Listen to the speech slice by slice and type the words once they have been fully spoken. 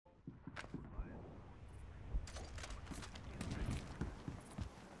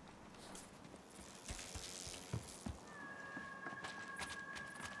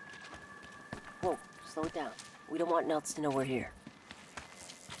Slow it down. We don't want Nelts to know we're here.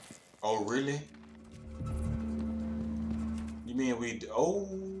 Oh, really? You mean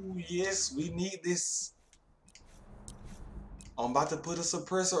oh, yes, we need this. I'm about to put a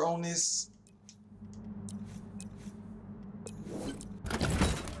suppressor on this.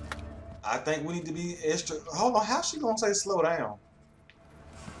 I think we need to be extra. Hold on, how's she gonna say slow down?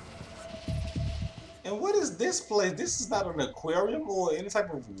 And what is this place? This is not an aquarium or any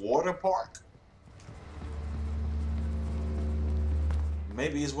type of water park.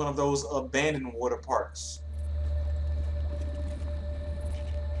 Maybe it's one of those abandoned water parks.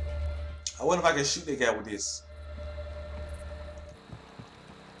 I wonder if I can shoot that guy with this.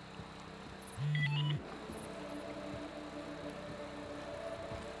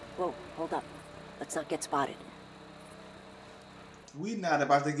 Whoa, hold up. Let's not get spotted. We not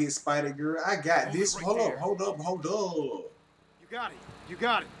about to get spotted, girl. I got this. Right Hold there. up, hold up, hold up. You got it. You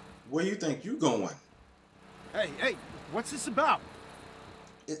got it. Where you think you going? Hey, what's this about?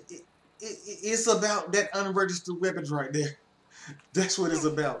 It's about that unregistered weapons right there. That's what it's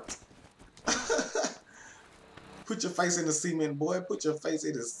about. Put your face in the cement, boy. Put your face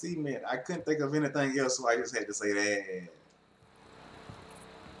in the cement. I couldn't think of anything else, so I just had to say that.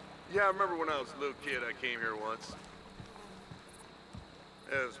 Yeah, I remember when I was a little kid, I came here once.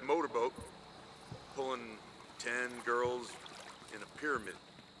 It was a motorboat, pulling 10 girls in a pyramid.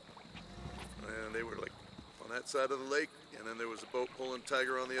 And they were like on that side of the lake, and then there was a boat pulling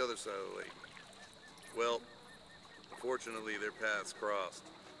Tiger on the other side of the lake. Well, unfortunately, their paths crossed.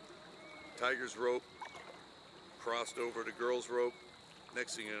 Tiger's rope crossed over to girl's rope.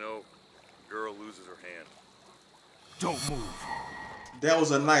 Next thing you know, girl loses her hand. Don't move. That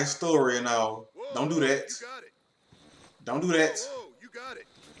was a nice story and all. Whoa, Don't do that. You got it. Don't do that. Whoa, you got it.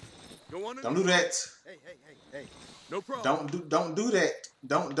 Go on. Don't do that. Hey. No problem. Don't do that.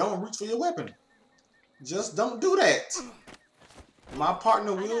 Don't reach for your weapon. Just don't do that. My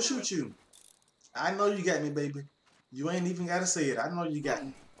partner will shoot you. I know you got me, baby. You ain't even gotta say it. I know you got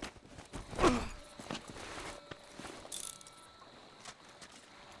me.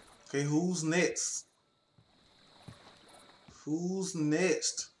 Okay, who's next? Who's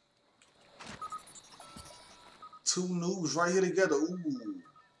next? Two noobs right here together. Ooh.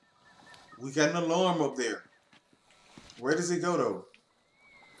 We got an alarm up there. Where does it go though?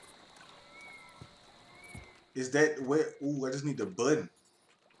 Is that where? Ooh, I just need the button.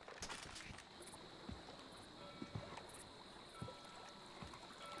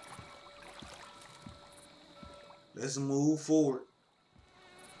 Let's move forward.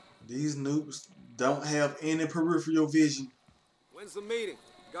 These noobs don't have any peripheral vision. When's the meeting?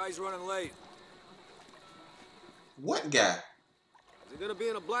 Guy's running late. What guy? Is it gonna be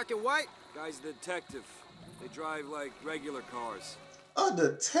in a black and white? Guy's a detective. They drive like regular cars. A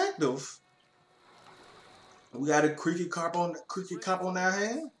detective? We got a cricket cop on our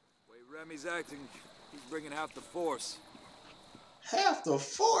hand? The way Remy's acting, he's bringing half the force. Half the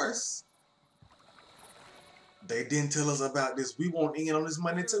force? They didn't tell us about this. We want in on this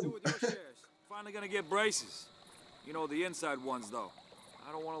money What are you too. gonna do with your shares? Finally gonna get braces. You know, the inside ones though.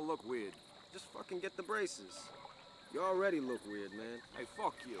 I don't want to look weird. Just fucking get the braces. You already look weird, man. Hey,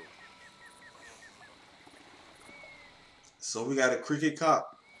 fuck you. So we got a cricket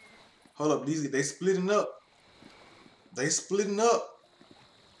cop. Hold up, they splitting up. They splitting up.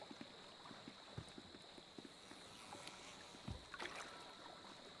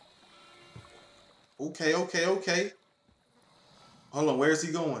 Okay. Hold on, where is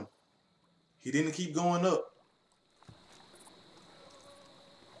he going? He didn't keep going up.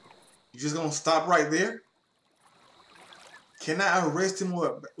 You just gonna stop right there? Can I arrest him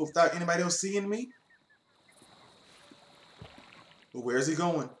without anybody else seeing me? But where's he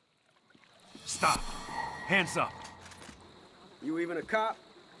going? Stop. Hands up. You even a cop?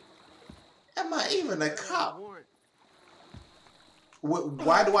 Am I even a cop? Warrant.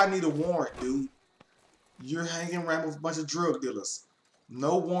 Why do I need a warrant, dude? You're hanging around with a bunch of drug dealers.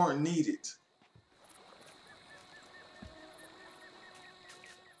 No warrant needed.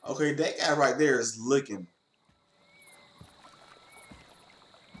 Okay, that guy right there is looking.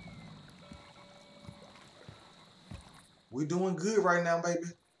 We doing good right now, baby.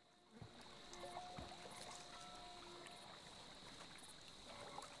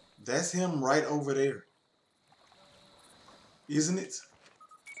 That's him right over there. Isn't it?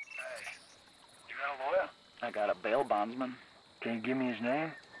 Hey, you got a lawyer? I got a bail bondsman. Can you give me his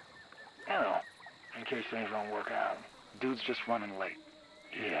name? You know, in case things don't work out. Dude's just running late.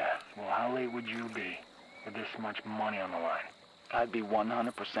 Yeah, well, how late would you be with this much money on the line? I'd be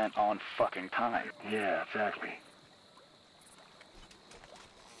 100% on fucking time. Yeah, exactly.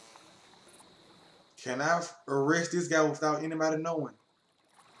 Can I arrest this guy without anybody knowing?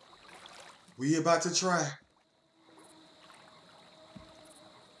 We about to try.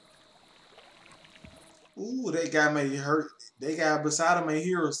 Ooh, that guy may hurt. That guy beside him may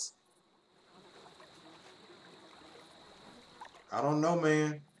hear us. I don't know,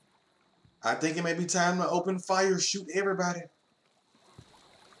 man. I think it may be time to open fire, shoot everybody.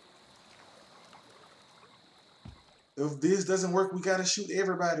 If this doesn't work, we gotta shoot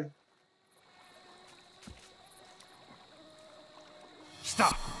everybody.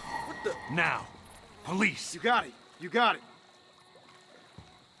 Stop. What the? Now. Police. You got it. You got it.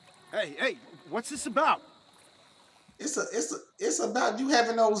 Hey, what's this about? It's about you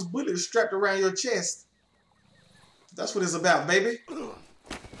having those bullets strapped around your chest. That's what it's about, baby.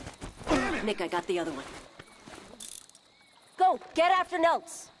 Nick, I got the other one. Go, get after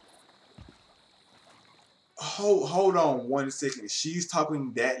Notes. Hold on 1 second. She's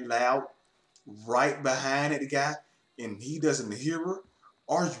talking that loud right behind the guy and he doesn't hear her?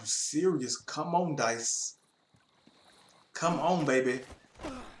 Are you serious? Come on, Dice. Come on, baby.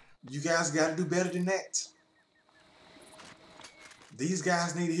 You guys gotta do better than that. These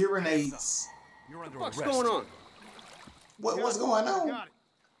guys need hearing aids. You're under What's arrest. going on? What's going on?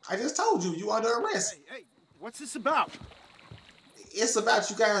 I just told you, you under arrest. Hey, what's this about? It's about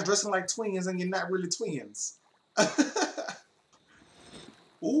you guys dressing like twins and you're not really twins.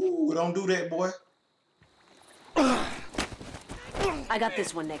 Ooh, don't do that, boy. I got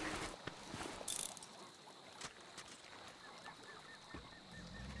this one, Nick.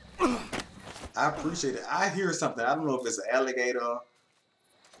 I appreciate it. I hear something. I don't know if it's an alligator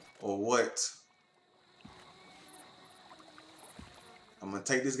or what. I'm gonna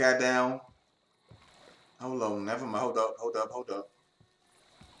take this guy down. Hold on, never mind. Hold up.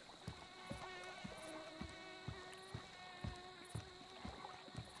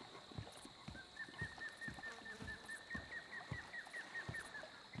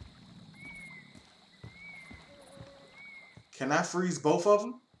 Can I freeze both of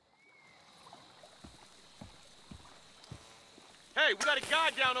them? Hey, we got a guy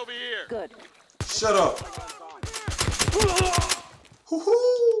down over here. Good. Shut up.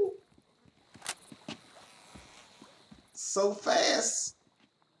 Hoo-hoo. So fast.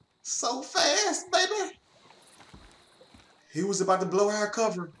 So fast, baby. He was about to blow our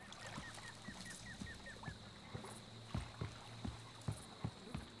cover.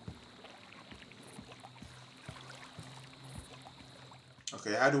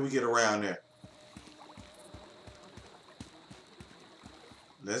 Okay, how do we get around there?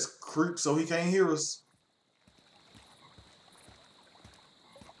 Let's creep so he can't hear us.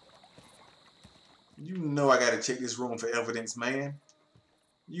 You know I gotta check this room for evidence, man.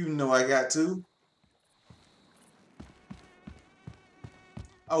 You know I got to.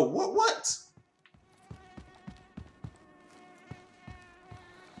 Oh, what?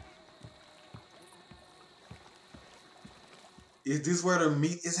 Is this where the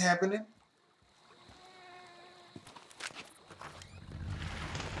meat is happening?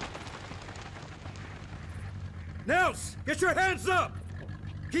 Nels, get your hands up!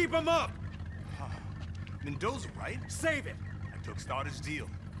 Keep them up! Mendoza, right? Save it! I took Starter's deal.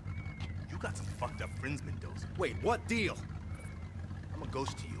 You got some fucked up friends, Mendoza. Wait, what deal? I'm a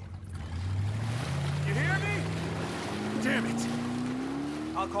ghost to you. You hear me? Damn it!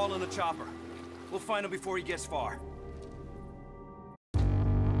 I'll call in a chopper. We'll find him before he gets far.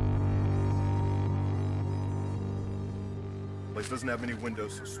 Place doesn't have many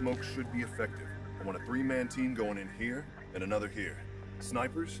windows, so smoke should be effective. I want a 3-man team going in here and another here.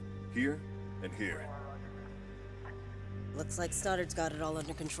 Snipers, here and here. Looks like Stoddard's got it all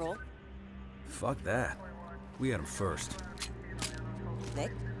under control. Fuck that. We had him first.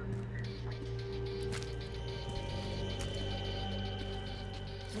 Nick?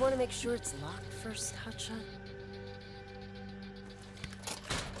 You want to make sure it's locked first, Hotshot?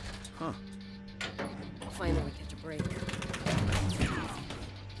 Huh. Finally we catch a break.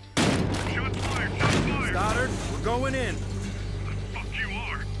 Stoddard, we're going in. Fuck you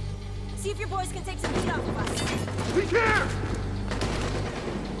are! See if your boys can take some heat off of us. We care!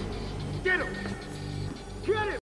 Get him! Get him!